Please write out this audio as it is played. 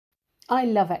I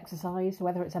love exercise,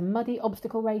 whether it's a muddy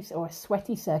obstacle race or a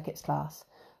sweaty circuits class,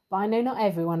 but I know not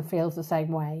everyone feels the same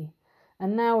way.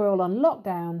 And now we're all on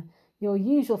lockdown, your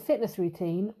usual fitness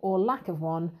routine, or lack of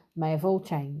one, may have all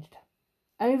changed.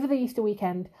 Over the Easter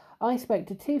weekend, I spoke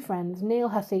to two friends, Neil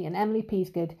Hussey and Emily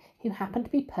Peasgood, who happen to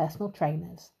be personal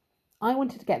trainers. I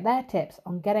wanted to get their tips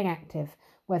on getting active,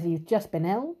 whether you've just been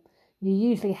ill, you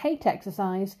usually hate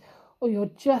exercise, or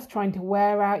you're just trying to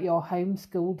wear out your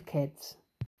homeschooled kids.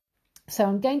 So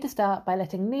I'm going to start by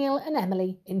letting Neil and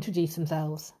Emily introduce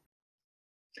themselves.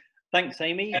 Thanks,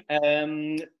 Amy.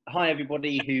 Hi,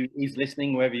 everybody who is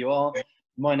listening, wherever you are.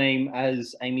 My name,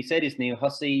 as Amy said, is Neil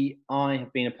Hussey. I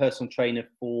have been a personal trainer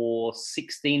for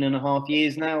 16 and a half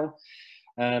years now.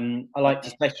 I like to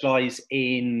specialise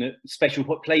in special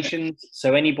populations.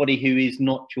 So anybody who is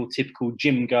not your typical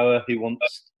gym goer who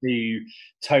wants to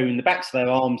tone the backs of their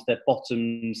arms, their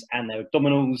bottoms and their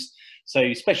abdominals.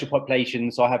 So special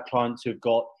populations, I have clients who have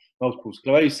got multiple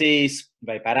sclerosis,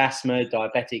 very bad asthma,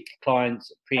 diabetic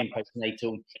clients, pre and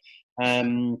postnatal.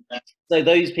 So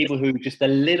those people who are just a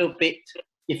little bit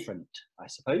different, I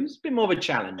suppose, a bit more of a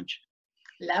challenge.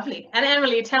 Lovely. And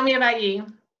Emily, tell me about you.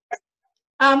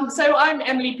 So I'm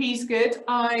Emily Peasgood.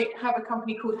 I have a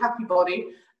company called Happy Body,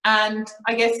 and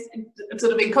I guess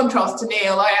sort of in contrast to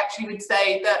Neil, I actually would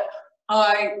say that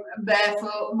I am there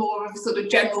for more of a sort of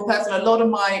general person. A lot of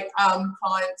my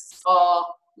clients are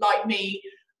like me,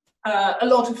 a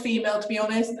lot of female, to be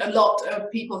honest, a lot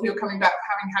of people who are coming back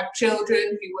having had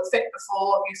children, who were fit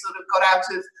before, who sort of got out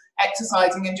of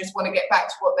exercising and just want to get back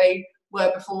to what they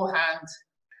were beforehand.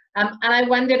 And I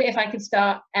wondered if I could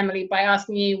start, Emily, by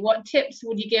asking you, what tips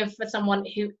would you give for someone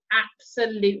who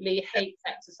absolutely hates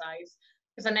exercise?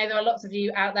 Because I know there are lots of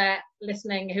you out there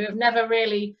listening who have never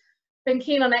really been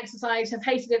keen on exercise, have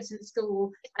hated it since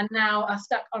school, and now are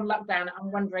stuck on lockdown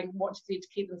and wondering what to do to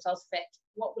keep themselves fit.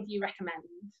 What would you recommend?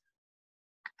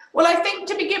 Well, I think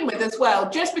to begin with as well,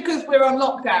 just because we're on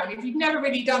lockdown, if you've never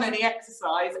really done any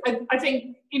exercise, I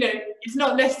think, you know, it's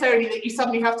not necessarily that you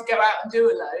suddenly have to go out and do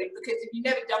a load, because if you've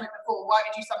never done it before, why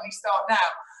would you suddenly start now?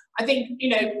 I think, you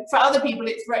know, for other people,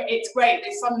 it's great.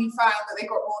 They suddenly found that they've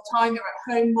got more time, they're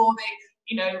at home more,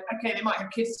 you know, okay, they might have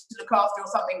kids to look after or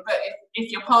something, but if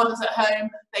your partner's at home,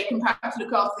 they can perhaps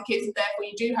look after the kids, and therefore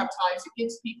you do have time. So it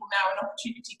gives people now an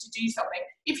opportunity to do something.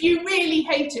 If you really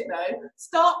hate it though,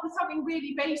 start with something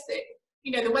really basic.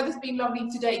 You know, the weather's been lovely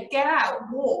today. Get out,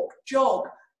 walk, jog,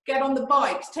 get on the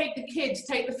bikes, take the kids,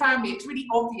 take the family. It's really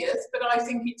obvious, but I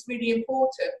think it's really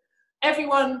important.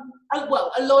 Everyone,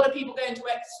 well, a lot of people go into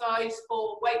exercise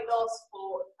for weight loss,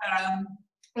 for,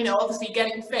 you know, obviously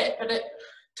getting fit, but at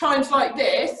times like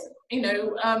this, you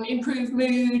know, improved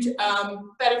mood,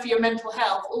 better for your mental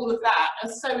health, all of that are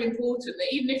so important that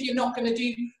even if you're not going to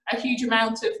do a huge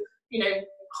amount of, you know,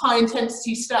 high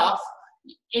intensity stuff,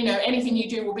 you know, anything you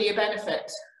do will be a benefit.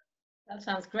 That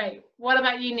sounds great. What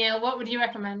about you, Neil? What would you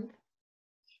recommend?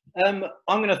 I'm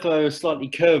going to throw a slightly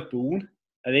curveball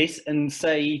at this and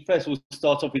say, first of all,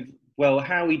 start off with, well,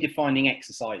 how are we defining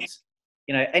exercise?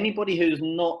 You know, anybody who's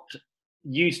not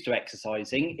used to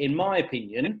exercising, in my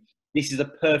opinion, this is a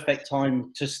perfect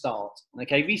time to start.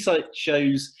 Okay, research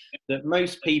shows that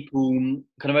most people,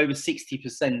 kind of over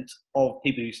 60% of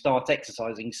people who start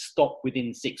exercising stop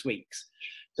within 6 weeks.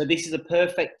 So this is a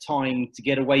perfect time to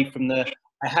get away from the,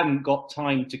 I haven't got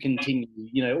time to continue,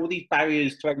 you know, all these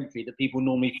barriers to entry that people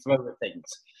normally throw at things.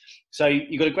 So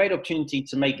you've got a great opportunity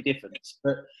to make a difference.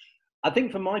 But I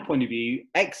think from my point of view,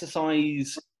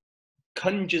 exercise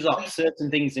conjures up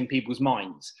certain things in people's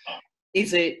minds.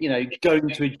 Is it, you know, going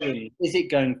to a gym? Is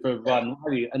it going for a run?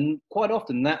 And quite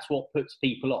often that's what puts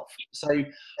people off. So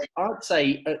I'd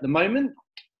say at the moment,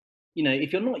 you know,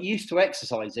 if you're not used to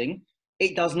exercising,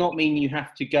 it does not mean you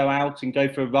have to go out and go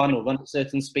for a run or run at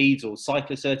certain speeds or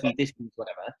cycle a certain distance,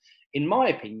 whatever. In my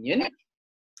opinion,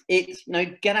 it's, you know,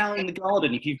 get out in the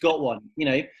garden if you've got one, you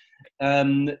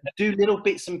know, do little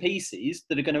bits and pieces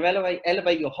that are going to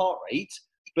elevate your heart rate,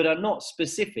 but are not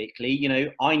specifically, you know,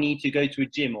 I need to go to a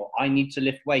gym, or I need to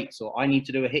lift weights, or I need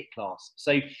to do a HIIT class.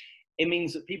 So it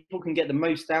means that people can get the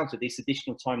most out of this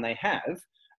additional time they have.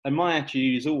 And my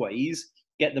attitude is always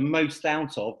get the most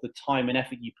out of the time and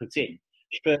effort you put in.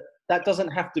 But that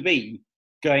doesn't have to be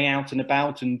going out and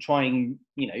about and trying,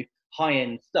 you know,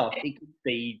 high-end stuff. It could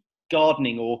be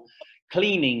gardening or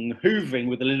cleaning, hoovering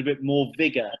with a little bit more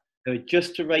vigor,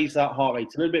 just to raise that heart rate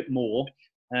a little bit more,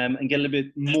 and get a little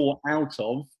bit more out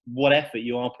of what effort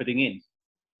you are putting in.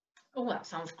 Oh, that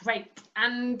sounds great.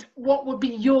 And what would be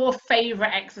your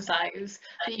favourite exercise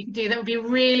that you could do that would be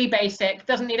really basic,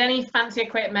 doesn't need any fancy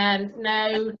equipment,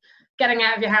 no getting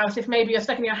out of your house? If maybe you're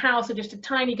stuck in your house or just a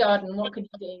tiny garden, what could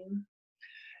you do?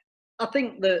 I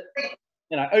think that,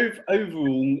 you know,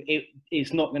 overall,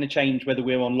 it's not going to change whether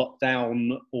we're on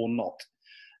lockdown or not.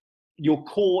 Your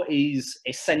core is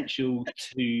essential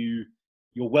to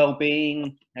your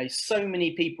well-being. You know, so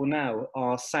many people now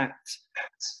are sat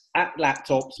at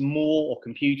laptops more, or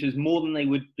computers more than they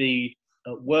would be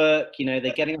at work. You know,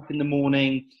 they're getting up in the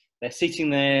morning, they're sitting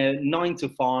there 9 to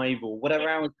 5 or whatever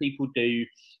hours people do,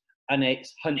 and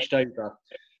it's hunched over.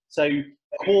 So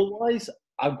core-wise,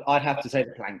 I'd have to say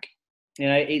the plank. You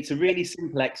know, it's a really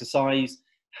simple exercise.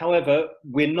 However,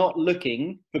 we're not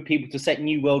looking for people to set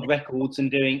new world records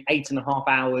and doing 8.5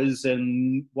 hours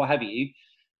and what have you.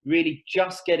 Really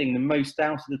just getting the most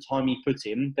out of the time you put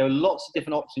in. There are lots of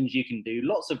different options you can do,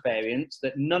 lots of variants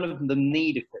that none of them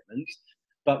need equipment,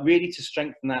 but really to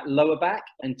strengthen that lower back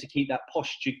and to keep that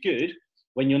posture good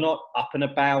when you're not up and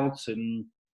about and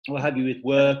what have you with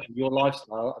work and your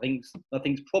lifestyle. I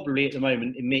think probably at the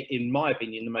moment, in my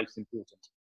opinion, the most important.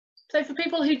 So for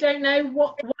people who don't know,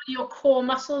 what are your core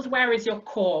muscles? Where is your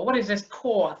core? What is this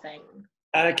core thing?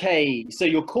 Okay, so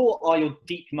your core are your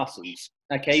deep muscles,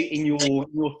 okay, in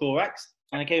your thorax,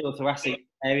 okay, your thoracic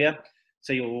area.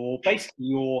 So if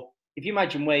you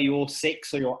imagine where your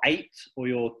 6 or your 8 or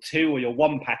your 2 or your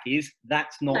 1 pack is,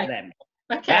 that's not them.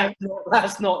 Okay.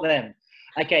 That's not them.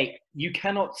 Okay, you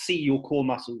cannot see your core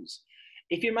muscles.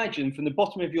 If you imagine from the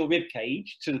bottom of your rib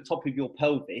cage to the top of your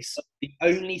pelvis, the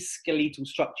only skeletal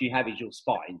structure you have is your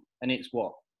spine, and it's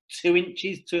what? 2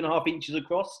 inches, 2.5 inches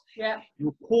across. Yeah.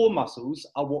 Your core muscles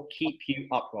are what keep you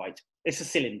upright. It's a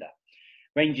cylinder.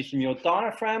 Ranges from your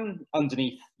diaphragm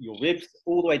underneath your ribs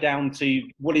all the way down to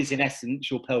what is in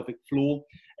essence your pelvic floor.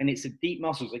 And it's the deep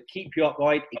muscles that keep you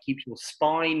upright. It keeps your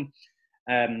spine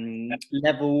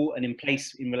level and in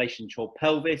place in relation to your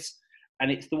pelvis. And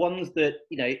it's the ones that,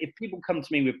 you know, if people come to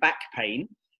me with back pain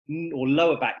or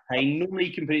lower back pain, normally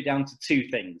you can put it down to 2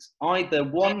 things. Either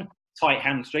 1, tight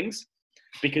hamstrings,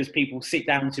 because people sit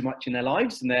down too much in their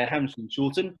lives and their hamstrings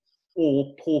shorten,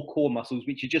 or poor core muscles,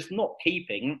 which are just not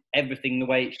keeping everything the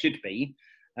way it should be.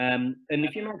 And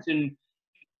if you imagine,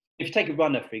 if you take a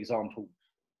runner, for example,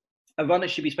 a runner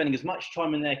should be spending as much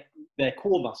time in their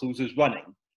core muscles as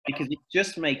running, because it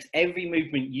just makes every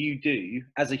movement you do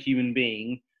as a human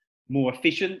being more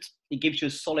efficient. It gives you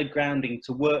a solid grounding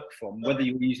to work from, whether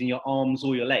you're using your arms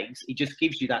or your legs. It just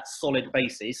gives you that solid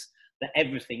basis that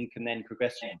everything can then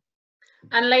progress from.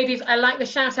 And ladies, I like the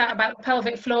shout out about the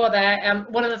pelvic floor there.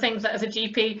 One of the things that as a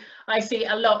GP I see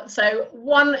a lot. So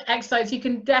one exercise you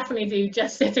can definitely do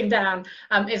just sitting down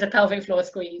is a pelvic floor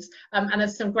squeeze. And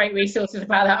there's some great resources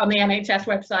about that on the NHS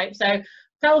website. So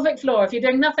pelvic floor, if you're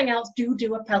doing nothing else,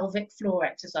 do a pelvic floor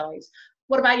exercise.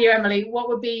 What about you, Emily? What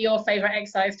would be your favourite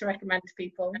exercise to recommend to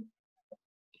people?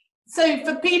 So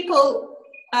for people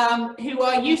who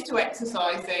are used to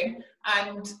exercising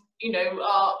and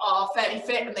are fairly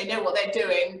fit and they know what they're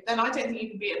doing, then I don't think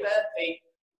you can beat a burpee.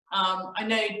 I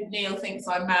know Neil thinks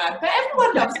I'm mad, but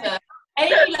everyone loves burpees.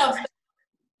 Amy loves them.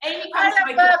 Amy comes to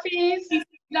my burpees. She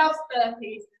loves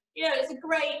burpees. You know, it's a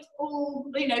great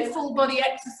full body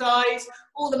exercise,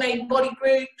 all the main body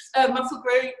groups, muscle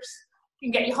groups.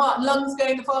 You can get your heart and lungs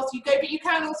going the faster you go, but you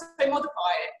can also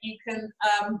modify it. You can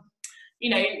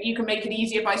you can make it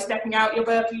easier by stepping out your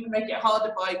burpee. You can make it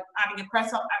harder by adding a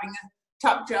press up, adding a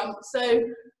tuck jump. So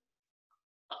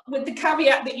with the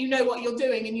caveat that you know what you're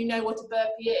doing and you know what a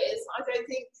burpee is, I don't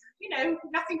think,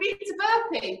 nothing beats a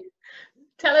burpee.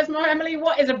 Tell us more, Emily,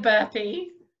 what is a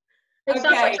burpee? It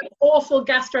sounds like an awful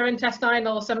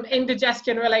gastrointestinal, some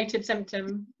indigestion related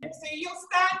symptom. So you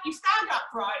stand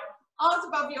upright, arms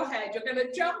above your head, you're going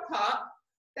to jump up,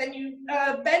 then you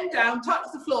bend down, touch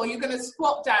the floor, you're going to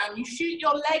squat down, you shoot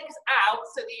your legs out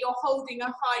so that you're holding a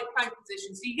high plank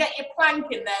position. So you get your plank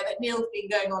in there that Neil's been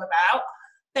going on about,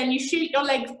 then you shoot your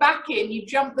legs back in, you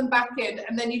jump them back in,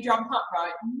 and then you jump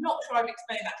upright. I'm not sure I've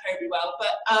explained that terribly well,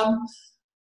 but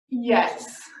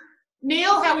yes.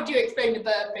 Neil, how would you explain the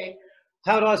burpee?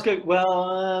 How do I go?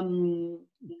 Well,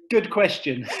 good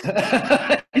question.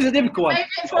 It's a difficult one. Maybe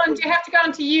it's one, do you have to go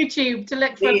onto YouTube to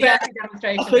look for a burpee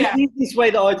demonstration? I think the easiest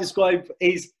way that I describe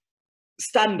is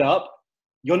stand up.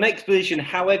 Your next position,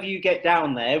 however you get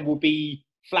down there, will be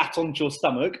flat onto your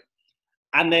stomach,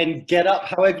 and then get up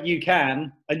however you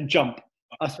can and jump.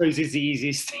 I suppose is the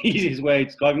easiest way of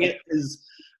describing it.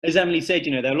 As Emily said,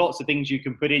 there are lots of things you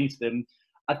can put into them.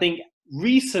 I think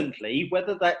recently,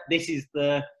 whether this is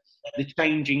the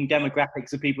changing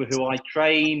demographics of people who I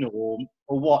train or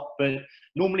what, but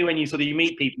normally when you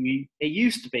meet people, it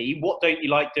used to be, what don't you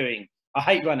like doing? I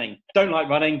hate running, don't like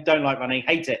running,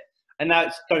 hate it. And now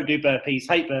it's don't do burpees,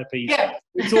 hate burpees. Yeah.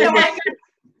 It's almost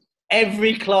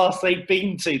every class they've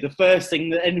been to, the first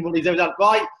thing that anybody's ever done,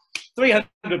 right, 300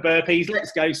 burpees,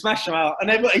 let's go, smash them out. And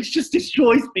it just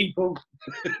destroys people.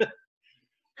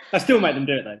 I still make them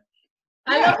do it, though.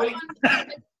 I love what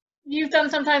you've done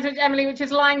sometimes with Emily, which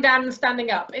is lying down and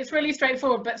standing up. It's really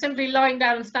straightforward, but simply lying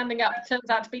down and standing up turns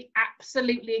out to be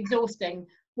absolutely exhausting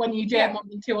when you do it more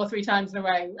than 2 or 3 times in a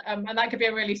row. And that could be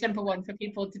a really simple one for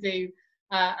people to do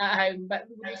at home, but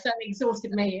it certainly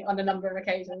exhausted me on a number of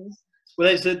occasions. Well,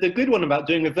 there's the good one about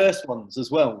doing reverse ones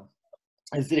as well,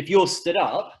 is that if you're stood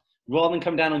up, rather than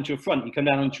come down onto your front, you come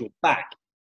down onto your back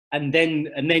and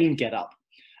then get up.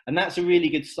 And that's a really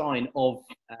good sign of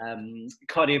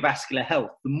cardiovascular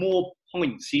health. The more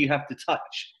points you have to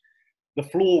touch the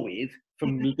floor with,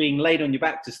 from being laid on your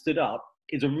back to stood up,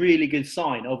 is a really good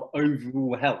sign of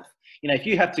overall health. You know, if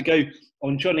you have to go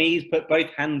on your knees, put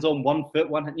both hands on one foot,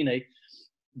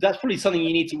 that's probably something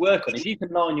you need to work on. If you can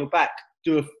lie on your back,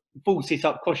 do a full sit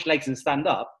up, cross your legs and stand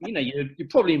up, you're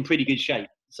probably in pretty good shape.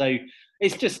 So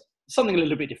it's just something a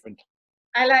little bit different.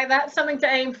 I like that, something to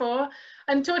aim for.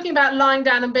 And talking about lying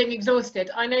down and being exhausted,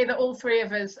 I know that all 3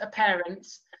 of us are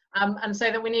parents, and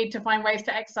so that we need to find ways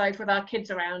to exercise with our kids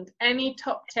around. Any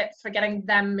top tips for getting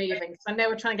them moving? Because I know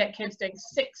we're trying to get kids doing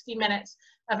 60 minutes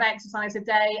of exercise a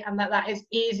day, and that is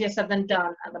easier said than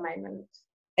done at the moment.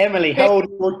 Emily, how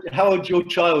old's your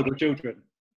child or children?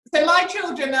 So my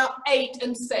children are 8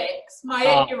 and 6. My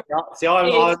 8-year-old. See, I'm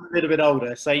a little bit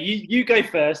older, so you go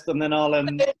first, and then I'll.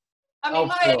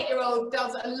 My 8-year-old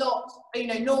does a lot.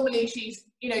 Normally she's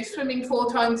swimming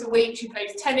 4 times a week. She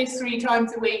plays tennis 3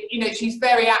 times a week. She's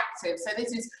very active. So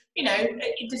this is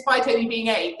despite only being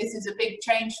 8, this is a big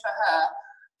change for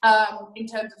her in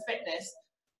terms of fitness.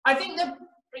 I think that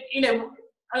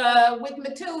with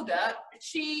Matilda,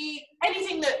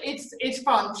 anything that is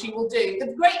fun, she will do.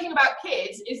 The great thing about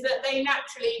kids is that they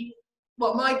naturally,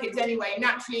 well, my kids anyway,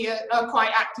 naturally are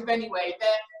quite active anyway. They're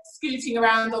scooting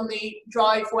around on the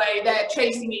driveway, they're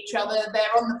chasing each other,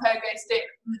 they're on the pogo stick.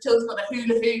 Matilda's got a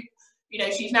hula hoop.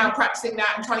 She's now practicing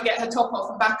that and trying to get her top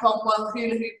off and back on while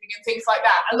hula hooping and things like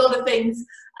that. A lot of things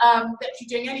that she's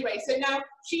doing anyway. So now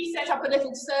she set up a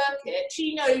little circuit.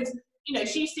 She knows,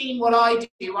 she's seen what I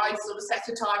do. I sort of set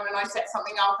a timer and I set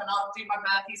something up and I'll do my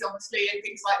burpees, obviously, and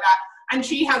things like that. And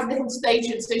she has little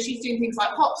stations. So she's doing things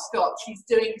like hopscotch. She's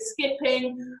doing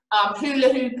skipping,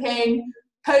 hula hooping,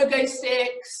 pogo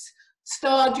sticks,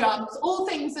 star jumps, all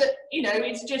things that,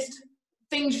 it's just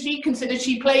things she considers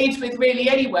she plays with really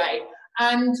anyway.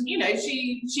 And,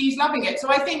 she's loving it. So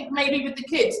I think maybe with the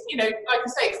kids, like I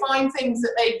say, find things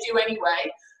that they do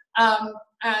anyway.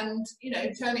 And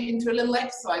turn it into a little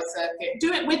exercise circuit.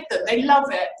 Do it with them. They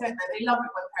love it, don't they? They love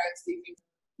it when parents do things.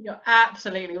 You're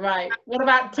absolutely right. What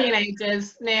about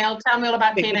teenagers, Neil? Tell me all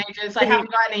about teenagers. I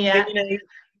haven't got any yet.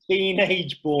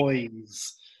 Teenage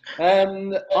boys.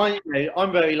 I'm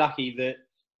very lucky that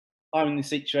I'm in the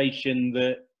situation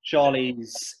that Charlie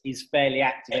is fairly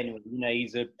active anyway.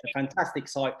 He's a fantastic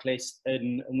cyclist,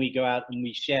 and we go out and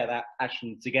we share that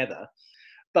passion together.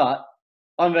 But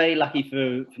I'm very lucky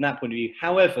from that point of view.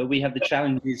 However, we have the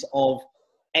challenges of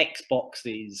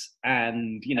Xboxes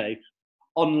and,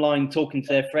 online talking to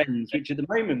their friends, which at the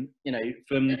moment,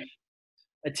 from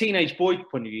a teenage boy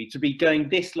point of view, to be going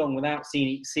this long without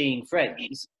seeing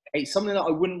friends, it's something that I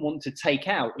wouldn't want to take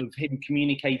out of him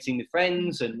communicating with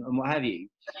friends and what have you.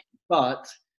 But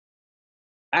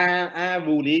our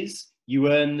rule is you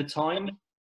earn the time.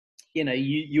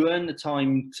 You earn the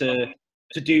time to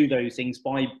do those things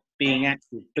by being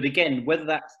active. But again, whether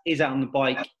that is out on the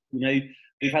bike,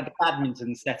 we've had the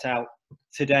badminton set out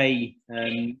today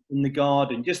in the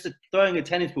garden, just throwing a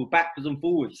tennis ball backwards and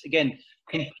forwards. Again,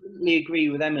 completely agree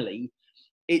with Emily.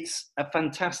 It's a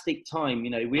fantastic time.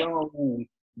 We are all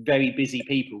very busy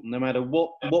people, no matter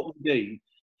what we do.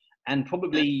 And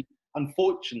probably,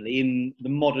 unfortunately, in the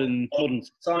modern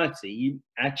society,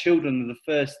 our children are the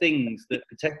first things that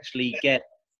potentially get,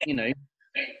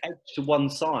 edged to one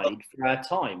side for our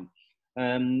time.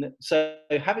 So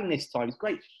having this time is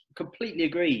great. Completely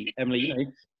agree, Emily.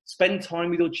 Spend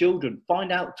time with your children,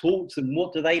 find out, talk to them.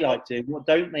 What do they like doing? What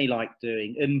don't they like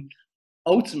doing? And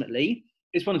ultimately,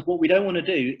 this one is what we don't want to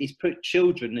do is put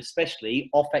children, especially,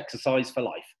 off exercise for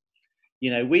life.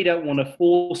 We don't want to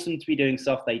force them to be doing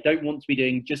stuff they don't want to be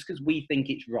doing just because we think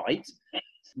it's right.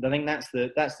 I think that's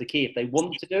the key. If they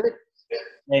want to do it,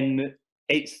 then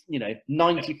it's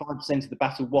 95% of the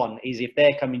battle won is if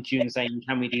they're coming to you and saying,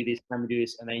 can we do this, and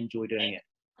they enjoy doing it.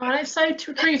 And it's so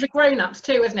true for grown-ups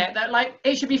too, isn't it? That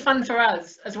it should be fun for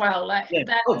us as well.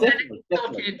 Definitely.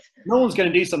 No one's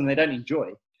going to do something they don't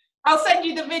enjoy. I'll send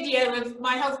you the video of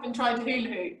my husband trying to hula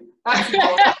hoop. That's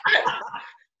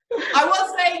I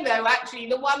was saying though, actually,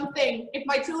 the one thing, if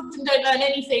my children don't learn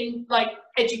anything like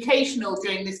educational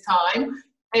during this time,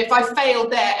 if I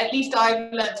failed there, at least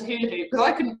I've learned to hula hoop, because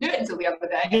I couldn't do it until the other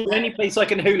day. The only place I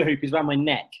can hula hoop is around my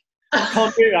neck. I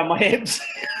can't do it around my hips.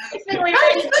 I think we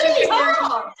It's really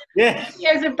hard. Yeah.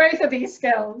 years of both of these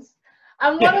skills.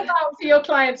 And what about for your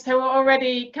clients who are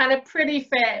already kind of pretty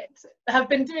fit, have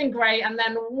been doing great, and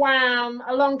then wham,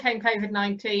 along came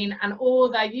COVID-19 and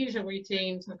all their usual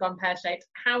routines have gone pear-shaped?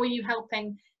 How are you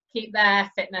helping keep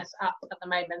their fitness up at the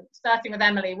moment? Starting with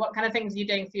Emily, what kind of things are you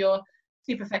doing for your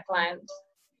super fit clients?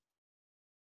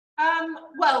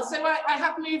 Well, so I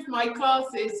have moved my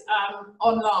classes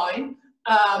online.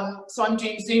 So I'm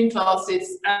doing Zoom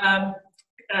classes,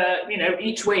 you know,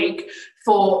 each week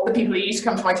for the people who used to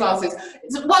come to my classes.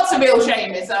 What's a real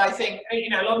shame is that I think, you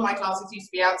know, a lot of my classes used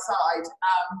to be outside,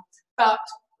 but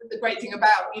the great thing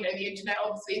about, you know, the internet,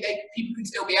 obviously, people can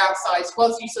still be outside. So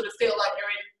whilst you sort of feel like you're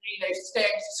in, you know, staring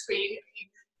at a screen,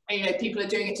 you know, people are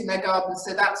doing it in their gardens,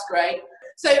 so that's great.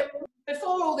 So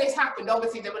before all this happened,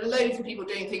 obviously there were loads of people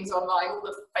doing things online, all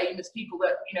the famous people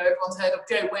that, you know, everyone's heard of,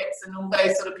 Joe Wicks and all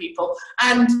those sort of people.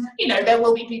 And, you know, there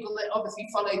will be people that obviously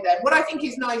follow them. What I think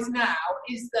is nice now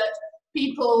is that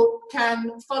people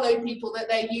can follow people that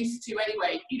they're used to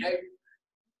anyway.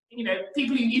 You know,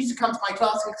 people who used to come to my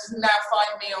classes can now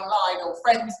find me online, or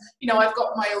friends. You know, I've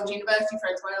got my old university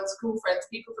friends, my old school friends,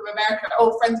 people from America,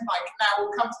 old friends of mine can now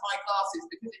all come to my classes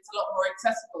because it's a lot more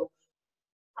accessible.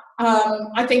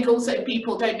 I think also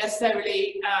people don't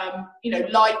necessarily, you know,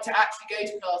 like to actually go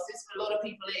to classes. For a lot of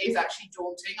people, it is actually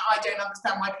daunting. I don't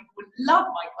understand why people wouldn't love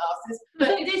my classes, but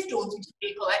it is daunting to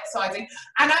people exercising.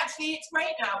 And actually, it's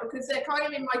great now because they're kind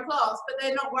of in my class, but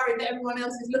they're not worried that everyone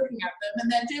else is looking at them,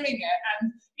 and they're doing it.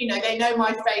 And you know, they know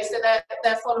my face, so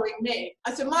they're following me.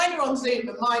 And so mine are on Zoom,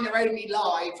 and mine are only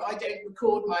live. I don't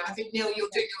record mine. I think Neil, you're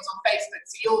doing yours on Facebook,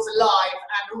 so yours are live,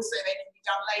 and also they can be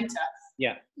done later.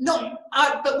 Yeah.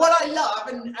 But what I love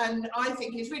and I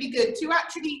think is really good to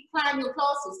actually plan your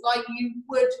classes like you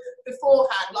would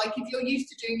beforehand. Like if you're used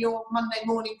to doing your Monday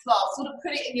morning class, sort of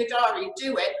put it in your diary,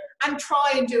 do it, and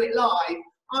try and do it live.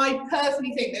 I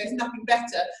personally think there's nothing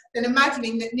better than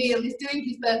imagining that Neil is doing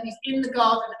his burpees in the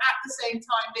garden at the same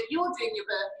time that you're doing your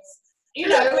burpees. You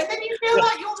know, and then you feel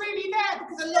like you're really there,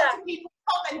 because a lot of people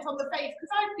comment on the face,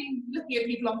 because I've been looking at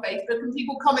people on Facebook and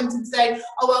people comment and say,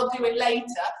 oh, I'll do it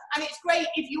later. And it's great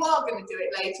if you are going to do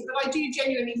it later, but I do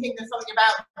genuinely think there's something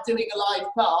about doing a live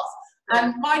class.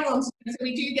 And mine are on Zoom, so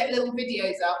we do get little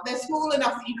videos up. They're small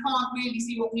enough that you can't really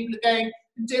see what people are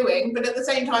doing, but at the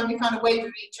same time, we kind of wave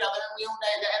at each other and we all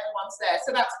know that everyone's there.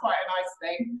 So that's quite a nice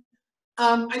thing.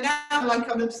 And now, like,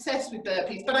 I'm obsessed with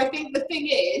burpees, but I think the thing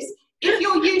is, if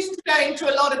you're used to going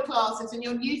to a lot of classes and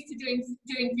you're used to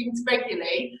doing things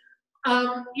regularly,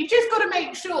 you just got to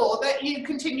make sure that you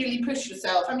continually push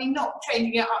yourself. I mean, not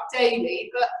changing it up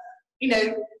daily, but you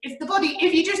know,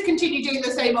 if you just continue doing the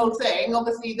same old thing,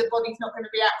 obviously the body's not going to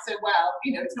react so well.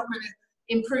 You know, it's not going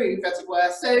to improve, as it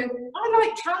were. So I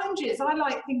like challenges. I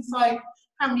like things like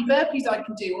how many burpees I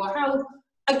can do, or how.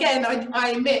 Again, I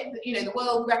admit that, you know, the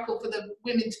world record for the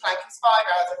women's plank is 5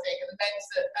 hours, I think, and the men's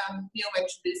that Neil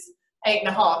mentioned is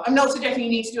 8.5. I'm not suggesting you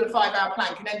need to do a 5-hour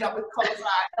plank and end up with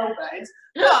cauliflower elbows,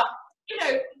 but you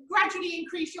know, gradually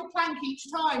increase your plank each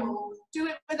time, or do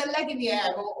it with a leg in the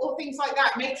air, or things like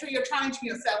that. Make sure you're challenging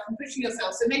yourself and pushing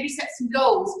yourself. So maybe set some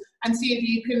goals and see if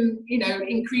you can, you know,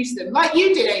 increase them, like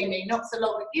you did, Amy. Not so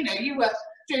long, you know, you were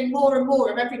doing more and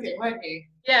more of everything, weren't you?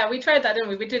 Yeah, we tried that, didn't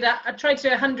we? We did that. I tried to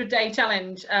do a 100-day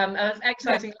challenge of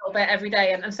exercising a little bit every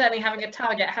day, and certainly having a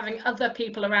target, having other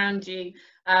people around you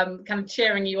kind of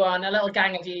cheering you on, a little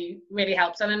gang of you really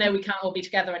helps. And I know we can't all be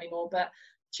together anymore, but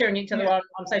cheering each other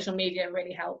on social media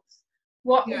really helps.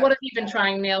 What have you been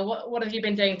trying, Neil? What have you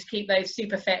been doing to keep those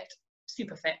super fit?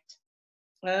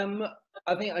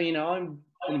 I think, you know, I'm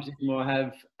in a position where I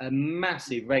have a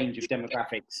massive range of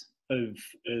demographics of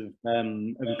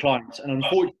clients, and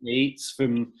unfortunately, it's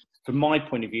from my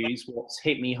point of view, is what's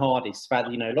hit me hardest.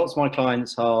 About, you know, lots of my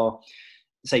clients are,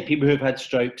 say, people who have had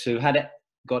strokes, who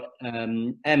got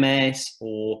MS,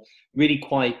 or really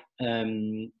quite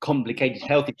complicated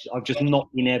health issues I've just not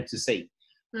been able to see.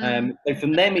 So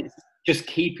from them, it's just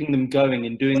keeping them going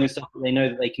and doing the stuff that they know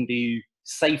that they can do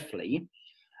safely,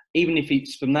 even if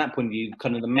it's from that point of view,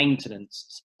 kind of the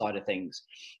maintenance side of things.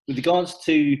 With regards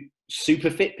to super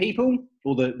fit people,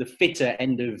 or the fitter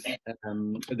end of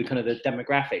the kind of the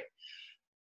demographic,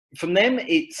 from them,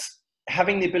 it's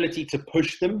having the ability to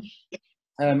push them.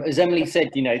 As Emily said,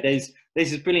 you know, there's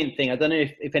this brilliant thing. I don't know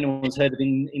if anyone's heard of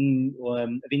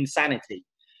insanity.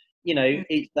 You know,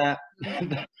 it's that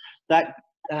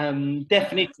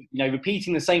definition, you know,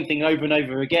 repeating the same thing over and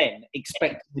over again,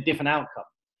 expecting a different outcome.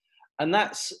 And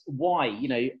that's why, you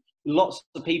know, lots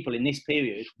of people in this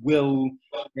period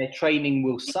their training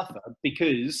will suffer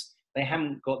because they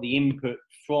haven't got the input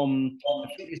from a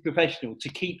fitness professional to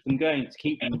keep them going, to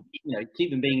keep them, you know,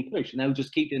 keep them being pushed, and they'll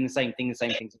just keep doing the same thing.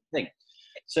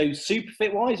 So super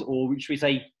fit wise, or which we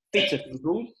say fitter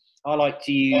people, I like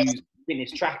to use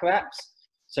fitness tracker apps.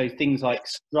 So things like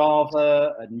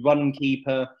Strava and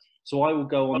Runkeeper. So I will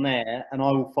go on there and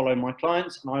I will follow my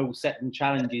clients and I will set them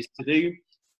challenges to do,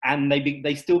 and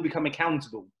they still become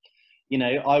accountable. You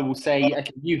know, I will say,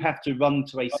 okay, you have to run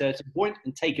to a certain point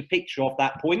and take a picture of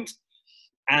that point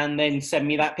and then send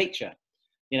me that picture,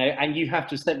 you know, and you have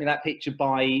to send me that picture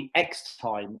by X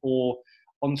time, or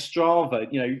on Strava,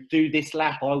 you know, do this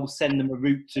lap, I will send them a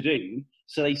route to do.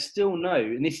 So they still know,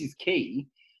 and this is key,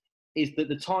 is that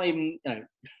the time, you know,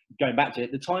 going back to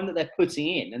it, the time that they're putting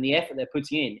in and the effort they're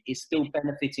putting in is still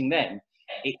benefiting them.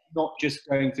 It's not just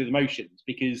going through the motions,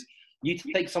 because you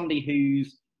take somebody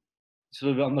who's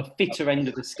sort of on the fitter end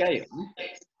of the scale,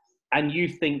 and you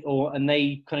think, and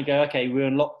they kind of go, okay, we're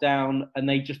in lockdown, and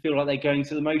they just feel like they're going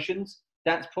through the motions.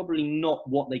 That's probably not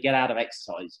what they get out of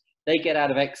exercise. They get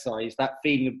out of exercise that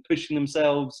feeling of pushing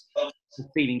themselves,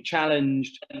 feeling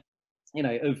challenged, you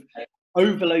know, of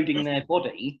overloading their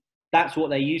body. That's what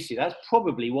they're used to. That's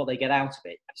probably what they get out of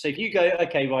it. So if you go,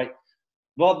 okay, right,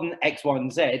 rather than X, Y,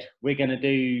 and Z, we're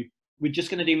just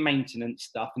going to do maintenance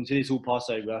stuff until this all pass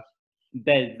over.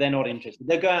 They're not interested.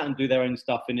 They'll go out and do their own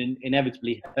stuff and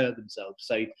inevitably hurt themselves.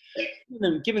 So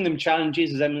giving them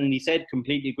challenges, as Emily said,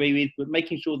 completely agree with, but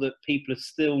making sure that people are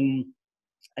still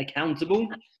accountable.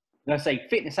 And I say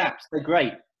fitness apps, they're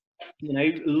great. You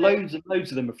know, loads and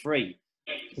loads of them are free.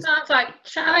 Sounds like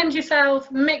challenge yourself,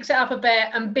 mix it up a bit,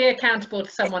 and be accountable to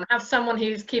someone. Have someone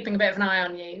who's keeping a bit of an eye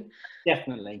on you.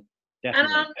 Definitely. And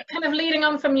kind of leading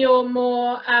on from your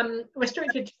more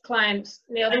restricted clients,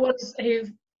 Neil, the ones who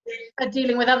are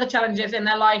dealing with other challenges in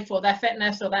their life or their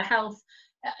fitness or their health,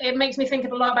 it makes me think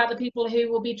a lot about the people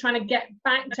who will be trying to get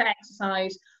back to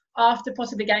exercise after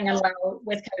possibly getting unwell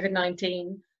with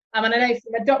COVID-19. And I know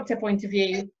from a doctor point of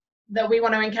view that we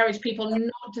want to encourage people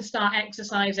not to start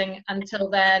exercising until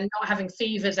they're not having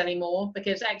fevers anymore,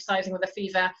 because exercising with a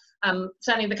fever,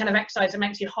 certainly the kind of exercise that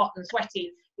makes you hot and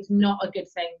sweaty, is not a good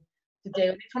thing to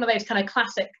do. It's one of those kind of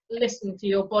classic listen to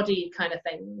your body kind of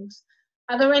things.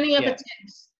 Are there any other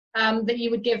tips that you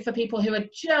would give for people who are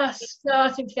just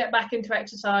starting to get back into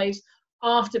exercise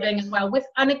after being unwell?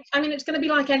 I mean, it's going to be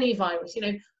like any virus, you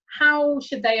know. How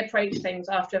should they approach things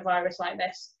after a virus like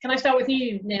this? Can I start with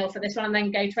you, Neil, for this one, and then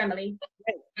go to Emily?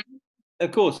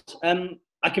 Of course.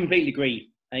 I completely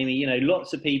agree, Amy. You know,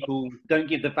 lots of people don't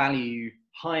give the value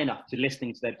high enough to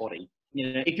listening to their body.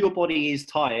 You know, if your body is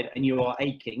tired and you are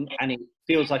aching and it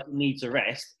feels like it needs a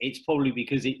rest, it's probably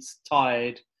because it's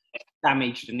tired,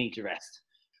 damaged, and needs a rest.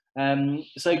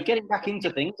 So getting back into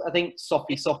things, I think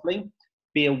softly,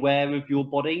 be aware of your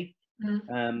body.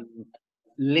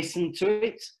 Listen to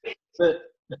it, but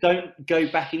don't go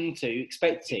back into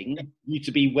expecting you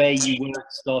to be where you will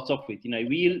start off with. You know,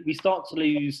 we start to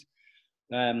lose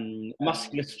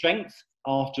muscular strength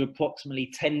after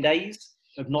approximately 10 days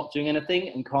of not doing anything,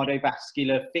 and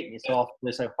cardiovascular fitness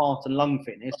after, so heart and lung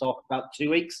fitness after about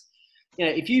 2 weeks. You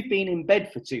know, if you've been in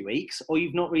bed for 2 weeks, or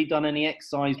you've not really done any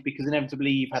exercise because inevitably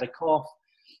you've had a cough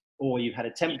or you've had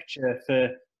a temperature for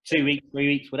 2 weeks, 3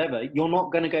 weeks, whatever, you're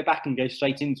not going to go back and go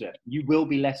straight into it. You will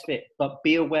be less fit, but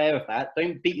be aware of that.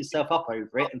 Don't beat yourself up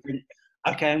over it and think,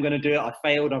 okay, I'm going to do it. I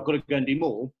failed. I've got to go and do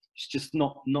more. It's just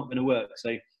not going to work.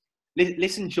 So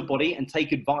listen to your body and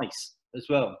take advice as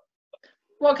well.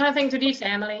 What kind of things would you say,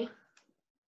 Emily?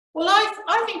 Well,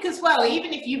 I think as well,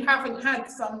 even if you haven't had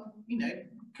some, you know,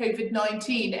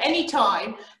 COVID-19, any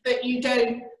time that you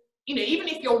don't, you know, even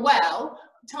if you're well,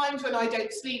 times when I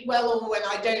don't sleep well or when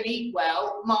I don't eat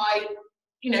well, my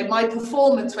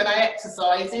performance when I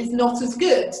exercise is not as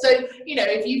good. So, you know,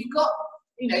 if you've got,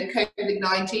 you know,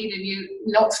 COVID-19 and you're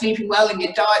not sleeping well and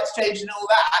your diet's changed and all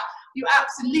that, you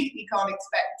absolutely can't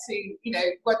expect to, you know,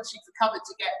 once you've recovered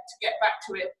to get back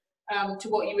to it, to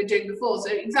what you were doing before.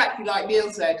 So exactly like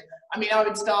Neil said, I mean, I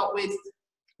would start with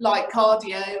light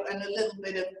cardio and a little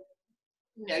bit of,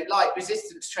 you know, light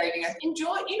resistance training.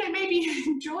 Enjoy, you know, maybe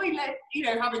enjoy, you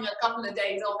know, having a couple of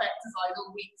days off exercise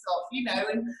or weeks off, you know,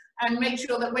 and make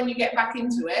sure that when you get back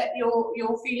into it,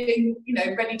 you're feeling, you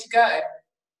know, ready to go.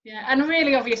 Yeah, and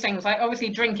really obvious things like obviously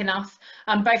drink enough,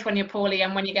 both when you're poorly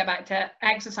and when you get back to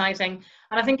exercising.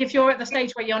 And I think if you're at the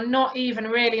stage where you're not even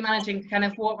really managing to kind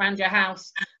of walk around your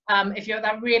house, if you're at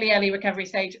that really early recovery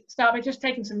stage, start by just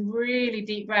taking some really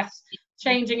deep breaths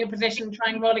changing your position,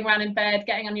 trying rolling around in bed,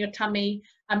 getting on your tummy.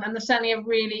 And there's certainly a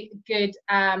really good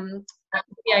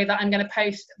video that I'm going to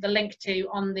post the link to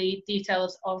on the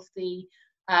details of the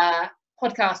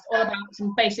podcast, all about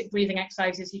some basic breathing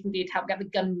exercises you can do to help get the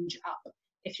gunge up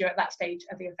if you're at that stage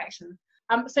of the infection.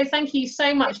 So thank you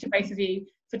so much to both of you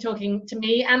for talking to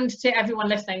me and to everyone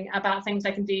listening about things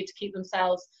they can do to keep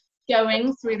themselves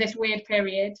going through this weird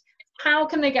period. How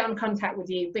can they get in contact with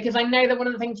you? Because I know that one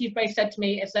of the things you've both said to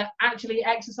me is that actually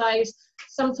exercise,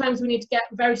 sometimes we need to get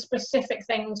very specific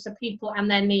things for people and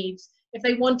their needs. If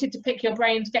they wanted to pick your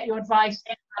brains, get your advice,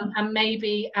 and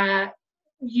maybe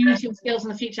use your skills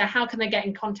in the future, how can they get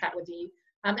in contact with you?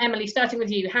 Emily, starting with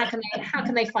you, how can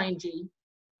they find you?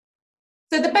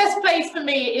 So the best place for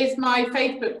me is my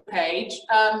Facebook page,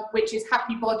 which is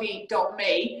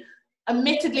happybody.me.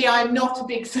 Admittedly, I'm not a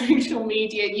big social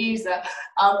media user.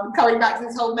 Coming back to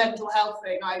this whole mental health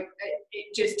thing,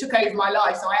 it just took over my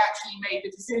life, so I actually made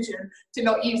the decision to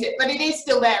not use it. But it is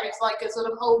still there. It's like a sort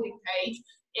of holding page.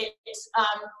 It's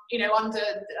under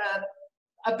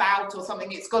about or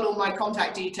something. It's got all my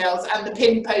contact details, and the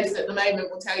pinned post at the moment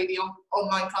will tell you the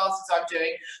online classes I'm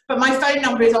doing. But my phone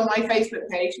number is on my Facebook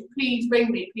page. Please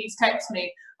ring me, please text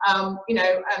me, and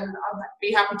I'll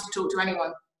be happy to talk to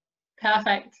anyone.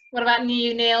 Perfect. What about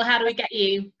you, Neil? How do we get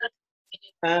you?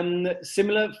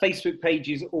 Similar, Facebook page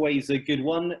is always a good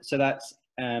one. So that's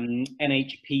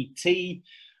NHPT.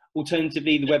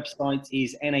 Alternatively, the website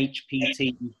is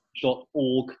nhpt.org.uk.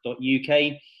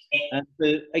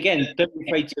 But again, don't be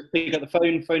afraid to pick up the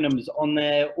phone. Phone numbers on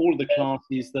there. All of the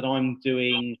classes that I'm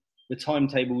doing, the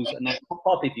timetables, and they'll pop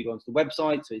up if you go onto the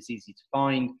website, so it's easy to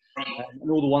find. And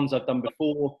all the ones I've done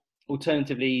before.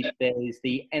 Alternatively, there's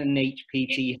the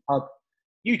NHPT Hub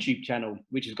YouTube channel,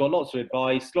 which has got lots of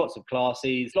advice, lots of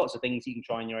classes, lots of things you can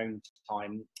try in your own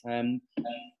time.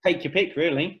 Take your pick,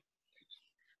 really.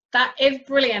 That is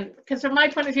brilliant, because from my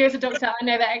point of view as a doctor, I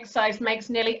know that exercise makes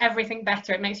nearly everything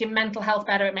better. It makes your mental health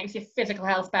better, it makes your physical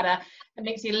health better, it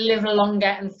makes you live longer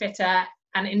and fitter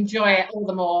and enjoy it all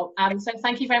the more. So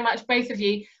thank you very much, both of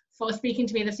you, for speaking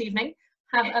to me this evening.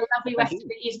 Have a lovely rest of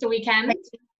the Easter weekend.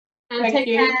 And take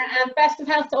care, and best of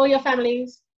health to all your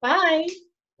families. Bye.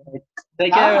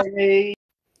 Take care, Amy.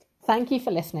 Thank you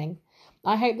for listening.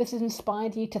 I hope this has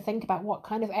inspired you to think about what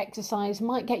kind of exercise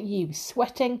might get you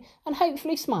sweating and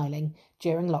hopefully smiling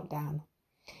during lockdown.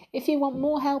 If you want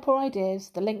more help or ideas,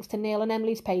 the links to Neil and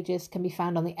Emily's pages can be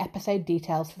found on the episode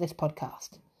details for this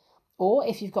podcast. Or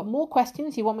if you've got more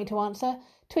questions you want me to answer,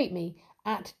 tweet me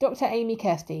at Dr. Amy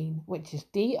Kirstein, which is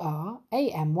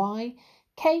DrAmyKerstein.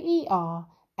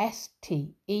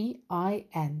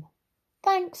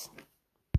 Thanks.